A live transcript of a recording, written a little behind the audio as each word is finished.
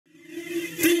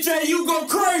Hey, you go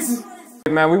crazy.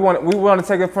 Man, we want to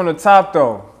take it from the top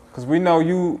though, cause we know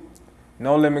you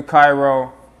know Limit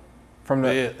Kyro from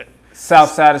the south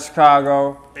side of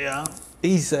Chicago. Yeah,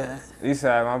 east side. East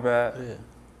side, my bad.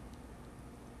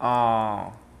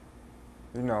 Yeah.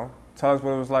 You know, tell us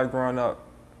what it was like growing up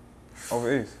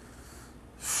over east.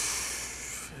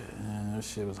 Man, that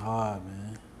shit was hard,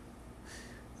 man.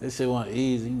 That shit wasn't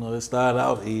easy. You know, it started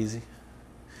out easy.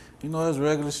 You know, it's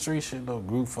regular street shit though,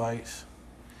 group fights.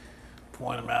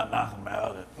 Point them out, knock them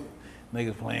out. And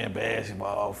niggas playing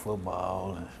basketball,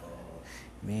 football, and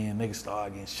then niggas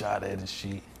started getting shot at and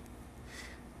shit.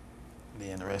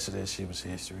 Then the rest of that shit was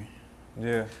history.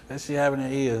 Yeah. That shit happened in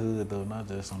every hood though, not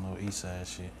just on the east side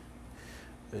shit.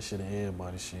 That shit in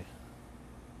everybody's shit.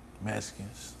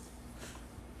 Mexicans.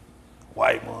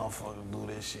 White motherfuckers do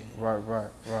that shit. Right.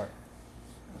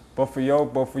 But for your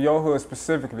hood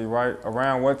specifically, right?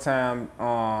 Around what time,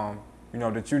 you know,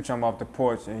 that you jump off the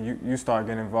porch and you start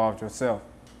getting involved yourself?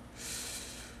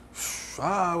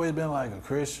 I always been like a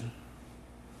Christian.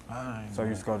 So you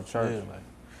used to go to church? Yeah, like,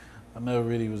 I never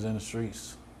really was in the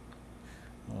streets.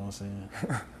 You know what I'm saying?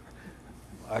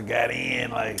 I got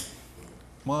in like,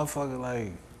 motherfucker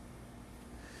like,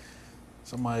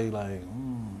 somebody like,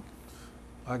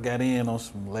 I got in on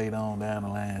some later on down the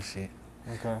line shit.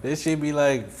 Okay. This shit be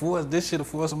like, this shit'll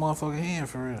force a motherfucker hand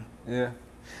for real. Yeah.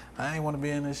 I ain't want to be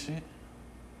in this shit.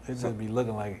 It just be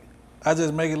looking like, I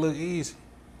just make it look easy.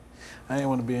 I ain't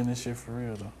want to be in this shit for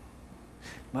real though.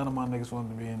 None of my niggas wanted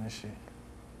to be in this shit.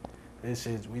 This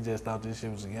shit, we just thought this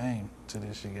shit was a game till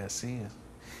this shit got serious.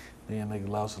 Then niggas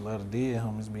lost a lot of dead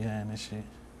homies behind this shit.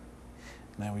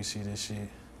 Now we see this shit.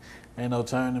 Ain't no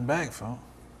turning back, folks.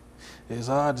 It's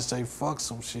hard to say fuck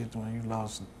some shit when you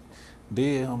lost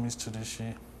dead homies to this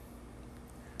shit.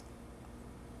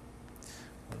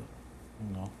 But,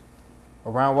 you know.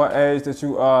 Around what age did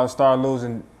you start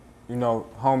losing, you know,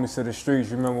 homies to the streets?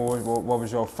 You remember what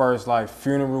was your first like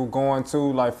funeral going to,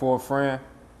 like for a friend?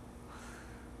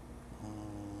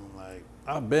 Like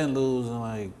I've been losing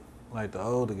like the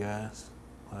older guys,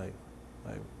 like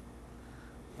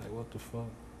what the fuck?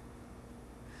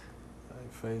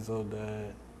 Like Fazo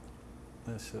died.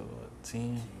 That shit was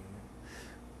 10.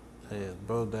 Yeah,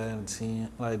 bro died at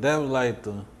 10. Like that was like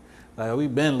we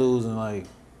been losing like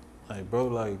bro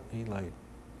like he like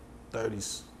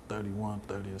 30s, 31,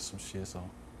 30 or some shit. So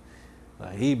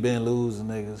like he been losing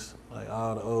niggas. Like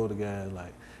all the older guys,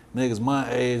 like niggas my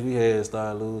age, we had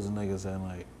started losing niggas and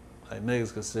like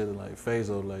niggas consider like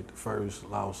Fazo like the first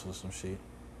loss or some shit.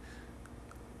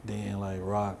 Then like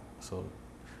Rock, so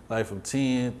like from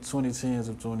 2010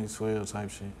 to 2012 type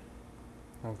shit.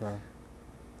 Okay.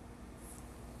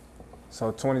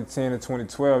 So 2010 to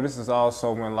 2012, this is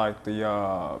also when like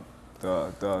the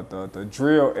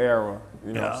drill era,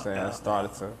 you know what I'm saying,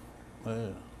 started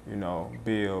to, you know,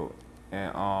 build.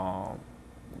 And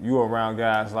you were around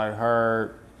guys like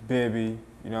Herb, Bibby,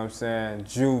 you know what I'm saying,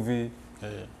 Juvie.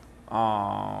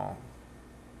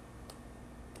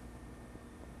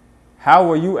 How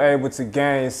were you able to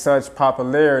gain such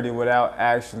popularity without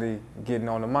actually getting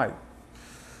on the mic?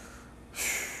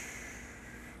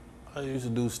 I used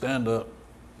to do stand-up.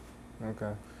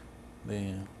 Okay.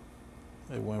 Then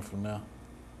it went from there.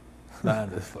 Nah,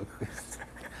 just fuck with me.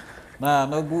 Nah,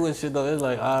 no bullshit though. It's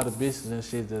like all the bitches and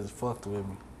shit just fucked with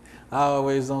me. I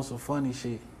always on some funny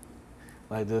shit.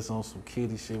 Like just on some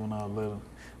kiddie shit when I was little.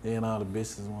 Then all the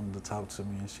bitches wanted to talk to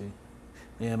me and shit.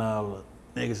 Then all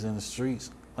the niggas in the streets.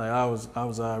 Like I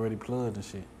was already plugged and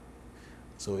shit.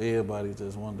 So everybody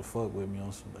just wanted to fuck with me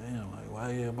on some damn, like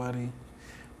why everybody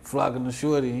flocking to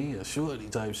shorty, he a shorty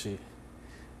type shit.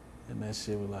 And that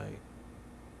shit was like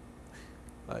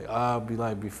I'll be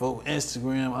like before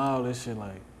Instagram, all this shit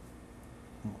like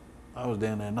I was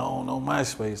down there no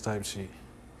MySpace type shit.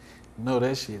 You know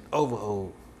that shit over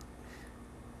old.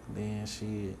 Then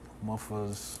shit,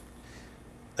 motherfuckers.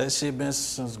 That shit been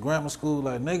since grammar school.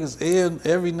 Like niggas,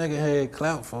 every nigga had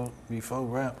clout before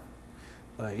rap.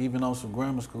 Like even on some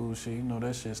grammar school shit, you know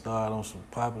that shit started on some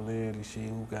popularity shit.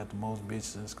 Who got the most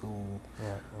bitches in school?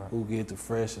 Right. Who get the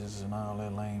freshest and all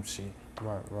that lame shit.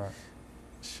 Right.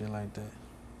 Shit like that.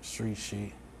 Street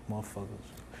shit. Motherfuckers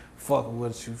fucking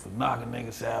with you for knocking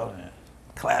niggas out and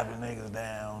clapping niggas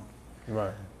down.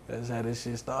 Right. That's how this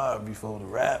shit started before the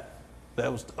rap.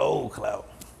 That was the old clout.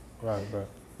 Right.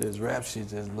 This rap shit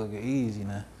just looking easy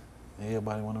now.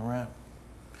 Everybody wanna rap.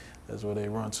 That's where they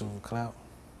run to for clout.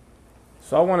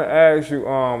 So I want to ask you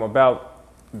about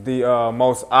the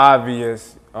most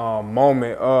obvious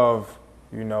moment of,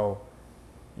 you know,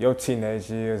 your teenage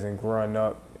years and growing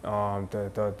up,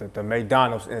 the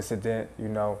McDonald's incident, you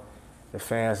know. the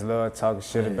fans love talking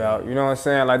shit about. You know what I'm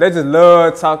saying? Like, they just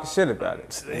love talking shit about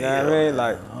it. You know what I mean?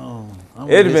 Like,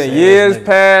 it'd been years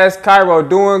past, Kyro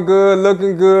doing good,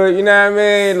 looking good. You know what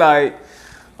I mean? Like,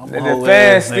 the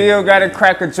fans still got to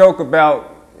crack a joke about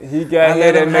he got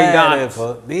hit at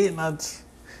McDonald's.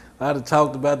 I'd have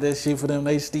talked about that shit for them.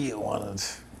 They still want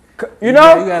to. You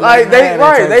know, like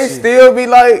they still be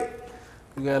like.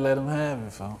 You gotta let them have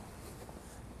it, folks.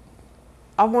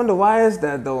 I wonder why is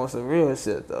that though on some real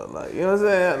shit though. Like, you know what I'm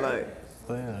saying? Like,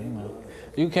 well, you know,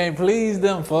 you can't please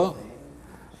them, folks.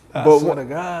 I swear to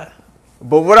God.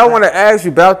 But what I want to ask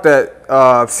you about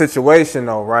that situation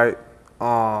though, right?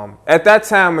 At that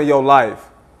time of your life,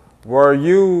 were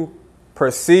you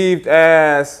perceived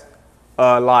as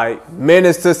like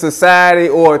menace to society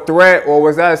or a threat, or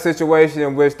was that a situation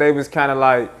in which they was kind of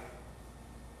like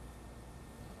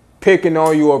picking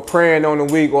on you or preying on the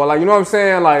weak, or like, you know what I'm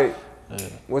saying? Like,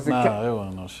 was it? Nah, there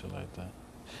wasn't no shit like that.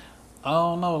 I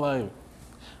don't know, like,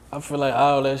 I feel like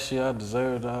all that shit, I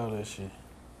deserved all that shit.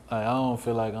 Like, I don't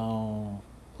feel like I don't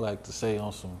like to say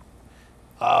on some,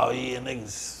 oh yeah,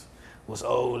 niggas was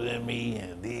older than me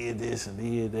and did this and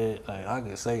did that. Like, I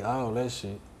could say all that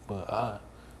shit, but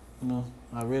you know,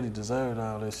 I really deserved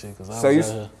all that shit because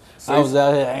I was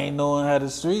out here ain't knowing how the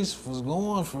streets was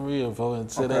going for real,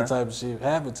 until that type of shit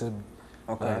happened to me.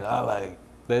 Okay. Like,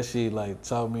 that shit like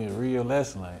taught me a real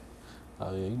lesson. Like,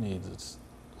 oh yeah, you need to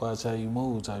watch how you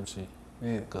move type shit.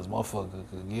 Yeah. Because motherfucker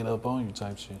could get up on you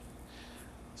type shit.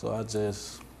 So I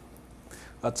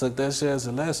took that shit as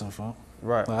a lesson, fam.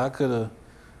 Right. Like,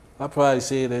 I probably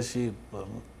said that shit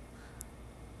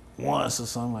once or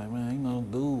something. Like, man, you know,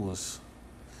 dude was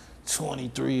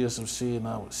 23 or some shit and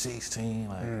I was 16.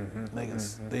 Like,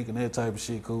 niggas thinking that type of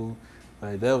shit cool.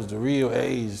 Like, that was the real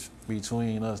age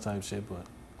between us type shit. But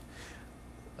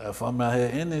if I'm out here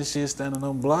in this shit standing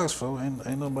on blocks,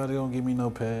 ain't nobody gonna give me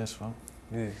no pass,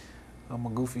 Yeah. I'm a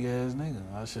goofy ass nigga.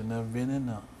 I should never been in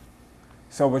there.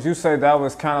 So would you say that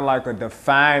was kind of like a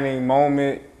defining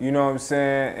moment, you know what I'm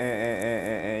saying,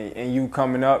 and you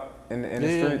coming up in the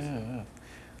streets? Yeah.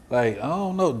 Like, I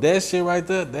don't know, that shit right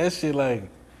there, that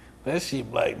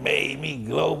shit made me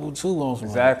global too on some.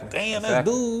 Exactly. Like, damn, that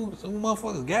dude, some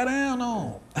motherfuckers got down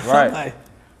on. Right. I'm like,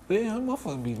 damn,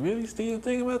 motherfuckers be really still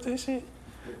thinking about that shit?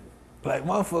 Like,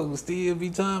 motherfuckers still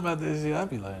be talking about that shit. I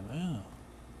be like, damn.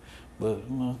 But,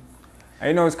 you know. And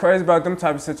you know what's crazy about them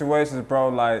type of situations, bro,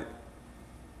 like,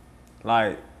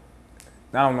 I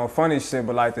don't know, funny shit,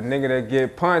 but like the nigga that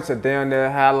get punched are down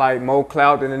there had like more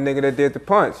clout than the nigga that did the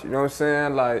punch. You know what I'm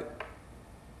saying? Like,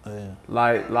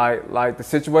 like the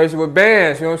situation with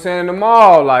Bands, you know what I'm saying, in the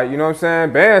mall. Like, you know what I'm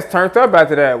saying? Bands turned up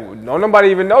after that. Don't nobody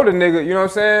even know the nigga, you know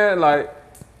what I'm saying? Like,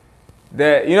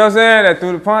 that, you know what I'm saying? That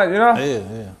threw the punch, you know?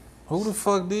 Yeah. Who the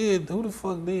fuck did do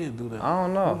that? I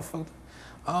don't know.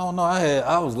 I don't know.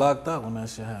 I was locked up when that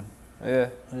shit happened. Yeah.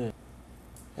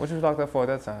 What you was locked up for at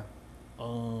that time?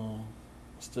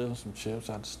 Stealing some chips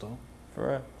out the store. For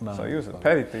real? Nah, so you was a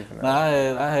petty thief in that?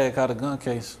 Nah, I had caught a gun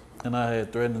case and I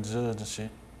had threatened the judge and shit.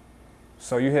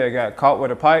 So you had got caught with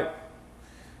a pipe?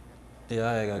 Yeah,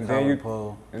 I had got caught with a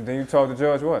pole. And then you told the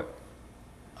judge what?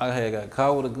 I had got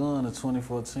caught with a gun in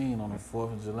 2014 on the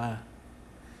 4th of July.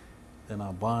 Then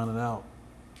I bonded out.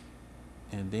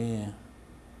 And then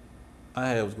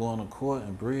I was going to court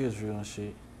in Bridgeville and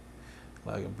shit.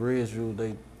 Like in Bridgeville,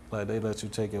 they let you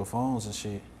take your phones and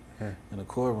shit in the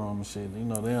courtroom and shit. You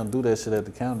know, they don't do that shit at the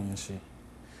county and shit.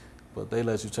 But they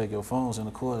let you take your phones in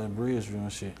the court in Bridgeville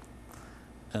and shit.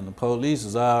 And the police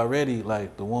was already,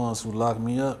 like, the ones who locked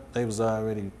me up, they was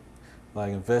already,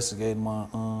 like, investigating my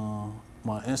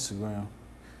Instagram.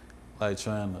 Like,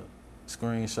 trying to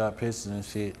screenshot pictures and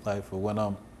shit, like, for when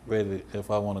I'm ready, if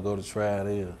I want to go to trial,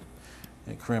 they'll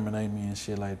incriminate me and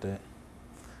shit like that.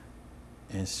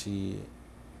 And shit,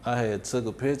 I had took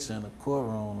a picture in the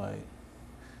courtroom, like,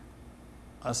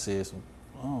 I said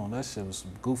that shit was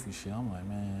some goofy shit. I'm like,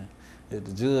 man, if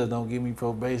the judge don't give me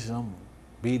probation, I'm gonna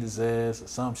beat his ass or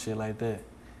some shit like that.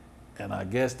 And I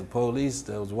guess the police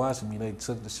that was watching me, they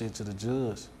took the shit to the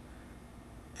judge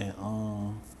and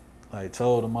like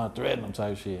told him I threatened him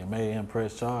type shit and made him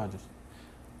press charges.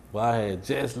 But I had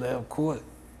just left court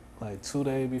like 2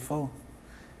 days before.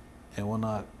 And when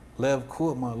I left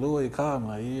court, my lawyer called me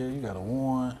like, yeah, you got a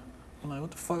warrant. I'm like, what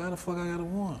the fuck? How the fuck I got a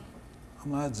warrant?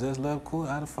 I'm like, I just left court.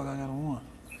 How the fuck I got a warrant?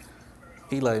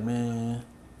 He like, man.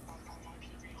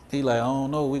 He like, I don't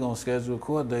know. We gonna schedule a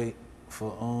court date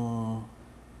for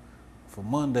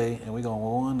Monday, and we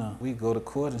go to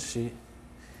court and shit.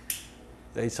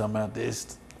 They talking about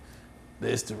this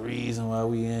the reason why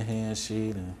we in here and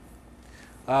shit, and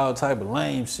all type of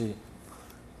lame shit.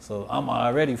 So I'm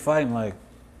already fighting like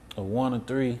a 1 or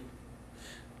 3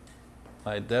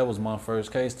 like that was my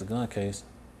first case, the gun case.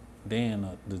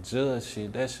 Then the judge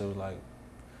shit, that shit was like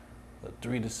a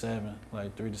 3 to 7,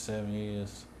 like 3 to 7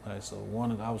 years. Like so,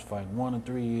 I was fighting 1 to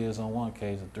 3 years on one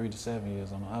case, and 3 to 7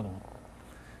 years on the other one.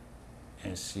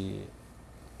 And shit,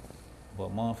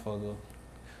 but motherfucker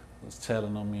was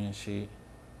telling on me and shit.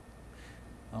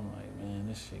 I'm like, man,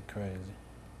 this shit crazy.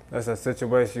 That's a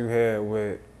situation you had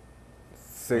with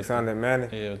 600 Manny?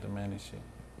 Yeah, with the Manny shit.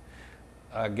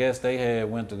 I guess they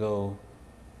had went to go,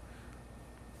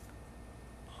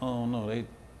 I don't know,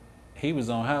 he was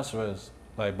on house arrest.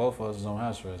 Like both of us was on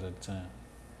house arrest at the time.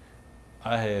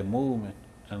 I had movement,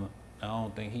 and I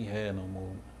don't think he had no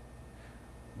movement.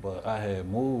 But I had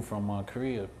moved from my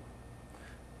crib,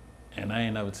 and I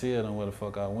ain't never tell them where the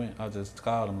fuck I went. I just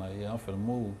called them like, yeah, I'm finna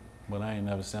move, but I ain't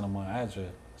never sent them my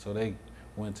address. So they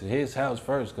went to his house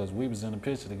first, because we was in the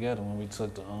picture together when we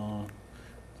took the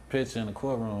picture in the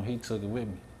courtroom. He took it with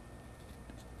me,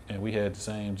 and we had the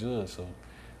same judge. So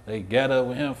they got up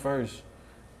with him first,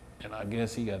 and I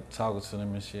guess he got talking to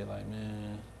them and shit like,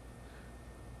 man,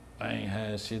 I ain't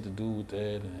had shit to do with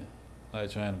that, and like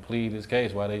trying to plead his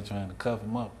case while they trying to cuff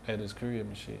him up at his crib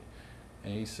and shit.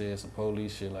 And he said some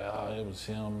police shit like, oh, it was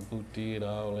him who did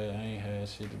all that. I ain't had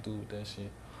shit to do with that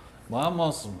shit. But I'm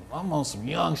on some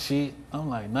young shit. I'm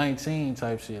like 19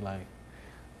 type shit. Like,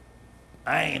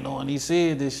 I ain't knowing he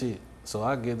said this shit. So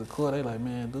I get to court, they like,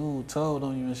 man, dude told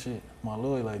on you and shit. My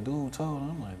lawyer like, dude told on.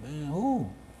 I'm like, damn, who?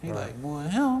 He like, boy,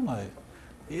 him. I'm like,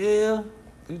 yeah.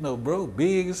 You know, bro,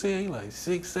 big as hell. He like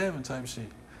 6'7" type shit.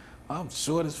 I'm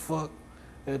short as fuck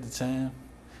at the time.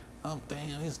 I'm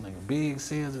damn, this nigga big as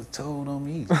hell just told on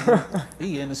me.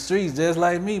 He in the streets just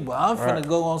like me, but I'm finna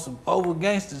go on some over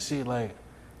gangster shit. Like,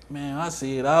 man, I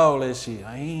see it all that shit.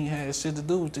 He ain't had shit to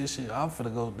do with this shit. I'm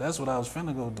finna go. That's what I was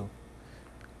finna go do.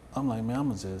 I'm like, man, I'm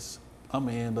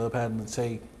gonna end up having to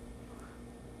take.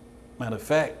 Matter of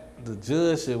fact, the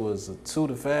judge shit was 2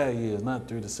 to 5 years, not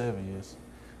 3 to 7 years.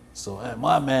 So at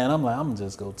my man, I'm like, I'm gonna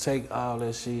just go take all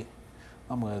that shit.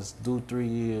 I'm gonna just do 3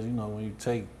 years. You know, when you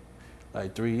take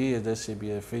like 3 years, that shit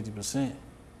be at 50%.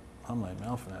 I'm like, man,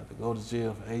 I'm finna have to go to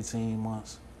jail for 18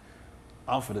 months.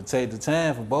 I'm finna take the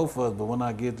time for both of us, but when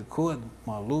I get to court,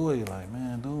 my lawyer like,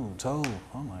 man, dude, told.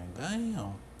 I'm like,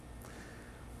 damn.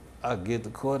 I get to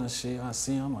court and shit, I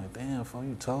see him, I'm like, damn, for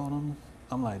you told him?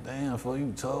 I'm like, damn, for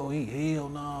you told? Hell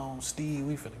no, Steve,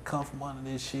 we finna come from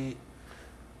under this shit.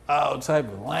 All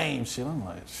type of lame shit. I'm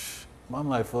like, shh. I'm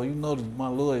like, for you know that my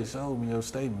lawyer showed me your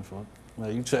statement, for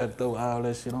like you tried to throw all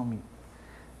that shit on me.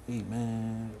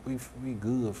 Man, we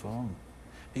good for him.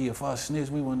 If I snitch,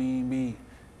 we wouldn't even be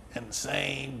in the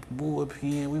same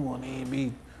bullpen. We wouldn't even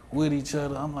be with each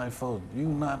other. I'm like, folks, you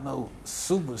not no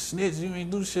super snitch. You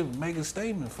ain't do shit but make a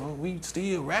statement, folks. We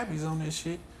still rappies on this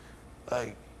shit.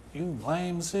 Like, you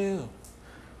lame as hell.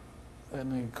 That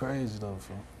nigga crazy though,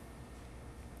 folks.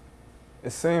 It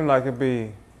seemed like it'd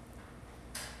be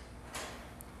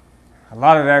a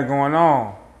lot of that going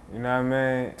on, you know what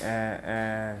I mean?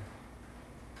 And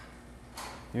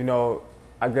you know,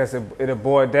 I guess it'll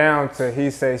boil down to he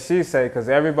say, she say, because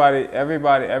everybody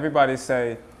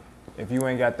say, if you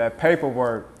ain't got that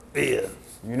paperwork, yeah,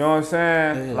 you know what I'm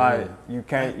saying? Yeah, like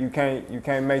yeah. you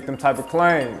can't make them type of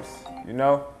claims, you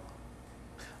know?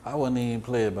 I wouldn't even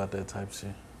play about that type of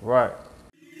shit. Right.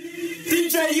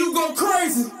 DJ, you go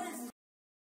crazy.